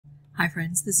Hi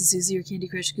friends, this is Susie, your Candy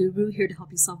Crush Guru, here to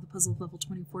help you solve the puzzle of level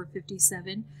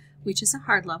 2457, which is a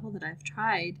hard level that I've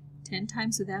tried 10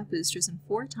 times without boosters and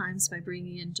 4 times by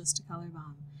bringing in just a color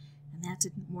bomb, and that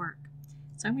didn't work.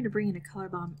 So I'm going to bring in a color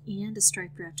bomb and a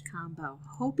striped wrapped combo,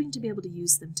 hoping to be able to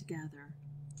use them together,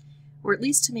 or at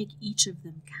least to make each of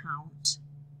them count.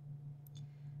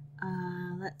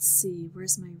 Let's see,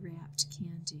 where's my wrapped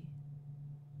candy?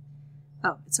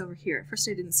 Oh, it's over here. At first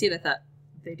I didn't see it. I thought,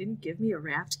 they didn't give me a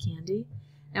wrapped candy.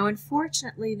 Now,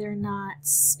 unfortunately, they're not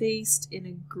spaced in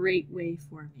a great way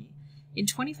for me. In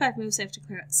 25 moves, I have to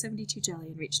clear out 72 jelly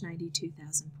and reach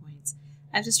 92,000 points.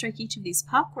 I have to strike each of these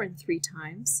popcorn 3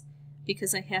 times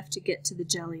because I have to get to the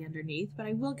jelly underneath, but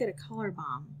I will get a color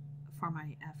bomb for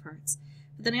my efforts.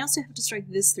 But then I also have to strike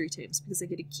this 3 times because I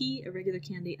get a key, a regular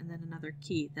candy, and then another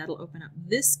key. That'll open up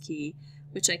this key,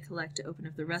 which I collect to open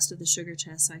up the rest of the sugar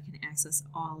chest so I can access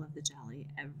all of the jelly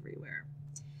everywhere.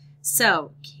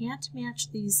 So, can't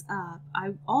match these up.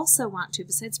 I also want to,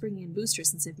 besides bringing in boosters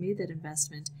since I've made that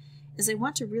investment, is I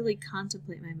want to really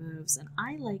contemplate my moves. And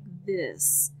I like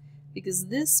this because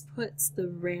this puts the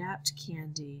wrapped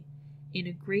candy in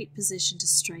a great position to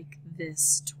strike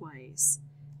this twice.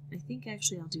 I think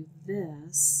actually I'll do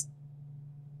this.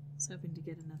 I was hoping to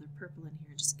get another purple in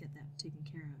here, just get that taken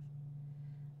care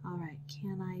of. Alright,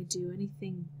 can I do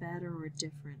anything better or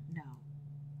different? No.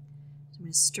 So I'm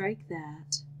going to strike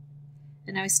that.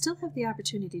 And now I still have the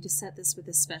opportunity to set this with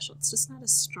a special. It's just not a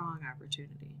strong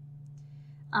opportunity.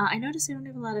 I notice I don't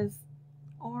have a lot of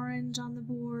orange on the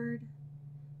board.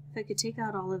 If I could take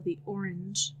out all of the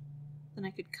orange, then I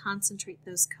could concentrate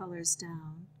those colors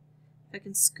down. If I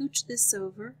can scooch this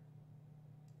over,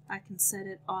 I can set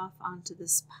it off onto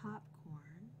this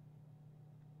popcorn.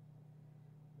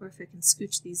 Or if I can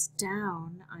scooch these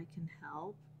down, I can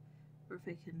help. Or if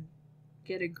I can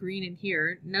get a green in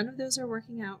here. None of those are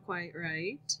working out quite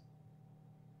right.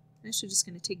 I'm actually just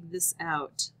going to take this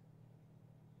out.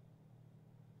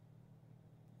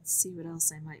 Let's see what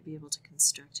else I might be able to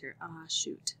construct here. Ah,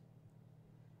 shoot.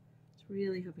 I was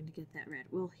really hoping to get that red.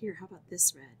 Well, here, how about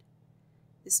this red?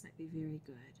 This might be very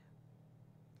good.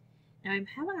 Now, I'm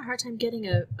having a hard time getting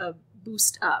a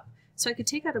boost up. So I could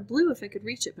take out a blue if I could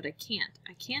reach it, but I can't.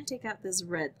 I can take out this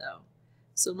red, though.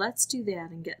 So let's do that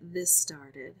and get this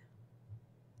started.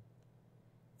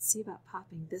 Let's see about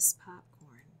popping this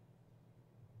popcorn.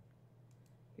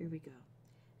 Here we go.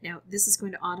 Now, this is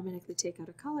going to automatically take out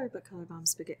a color, but color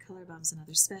bombs beget color bombs and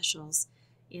other specials,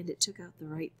 and it took out the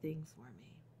right thing for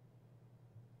me.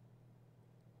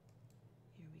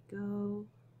 Here we go.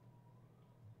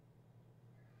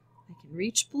 I can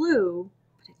reach blue,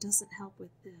 but it doesn't help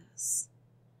with this.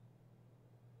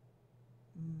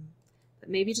 But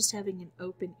maybe just having an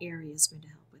open area is going to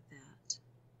help with that.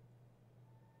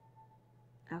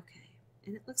 Okay,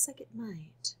 and it looks like it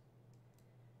might.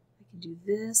 I can do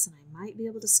this, and I might be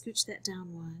able to scooch that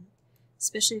down one,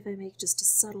 especially if I make just a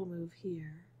subtle move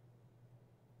here.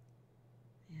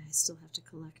 Yeah, I still have to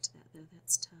collect that, though.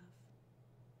 That's tough.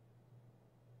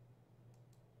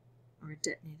 Or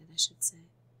detonate it, I should say.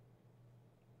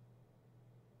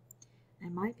 I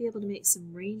might be able to make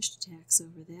some ranged attacks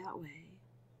over that way.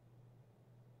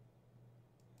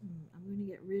 I'm going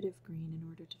to get rid of green in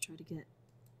order to try to get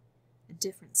a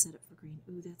different setup for green.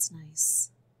 Ooh, that's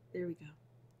nice. There we go.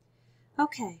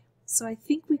 Okay, so I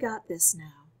think we got this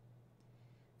now.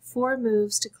 4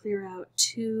 moves to clear out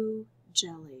 2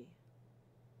 jelly.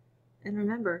 And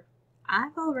remember,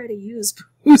 I've already used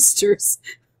boosters,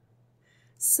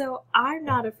 so I'm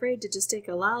not afraid to just take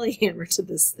a lollyhammer to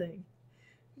this thing,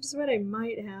 which is what I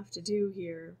might have to do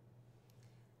here.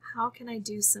 How can I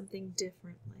do something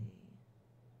differently?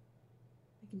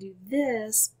 I can do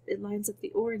this, it lines up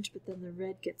the orange, but then the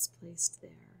red gets placed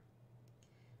there.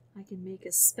 I can make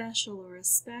a special or a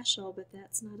special, but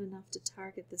that's not enough to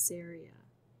target this area.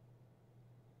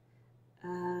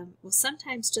 Well,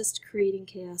 sometimes just creating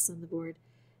chaos on the board,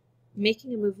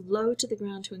 making a move low to the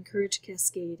ground to encourage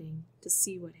cascading to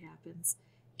see what happens,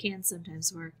 can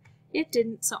sometimes work. It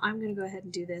didn't, so I'm going to go ahead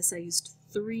and do this. I used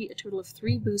a total of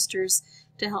 3 boosters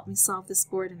to help me solve this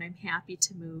board, and I'm happy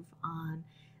to move on.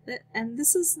 And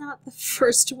this is not the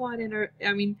first one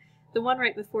the one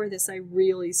right before this I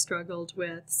really struggled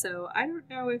with, so I don't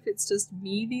know if it's just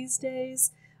me these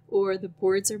days or the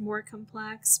boards are more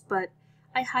complex, but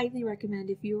I highly recommend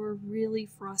if you're really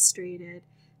frustrated,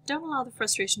 don't allow the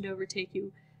frustration to overtake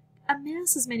you.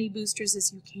 Amass as many boosters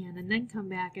as you can and then come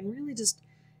back and really just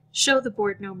show the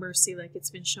board no mercy like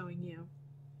it's been showing you.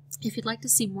 If you'd like to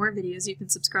see more videos, you can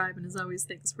subscribe, and as always,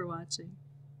 thanks for watching.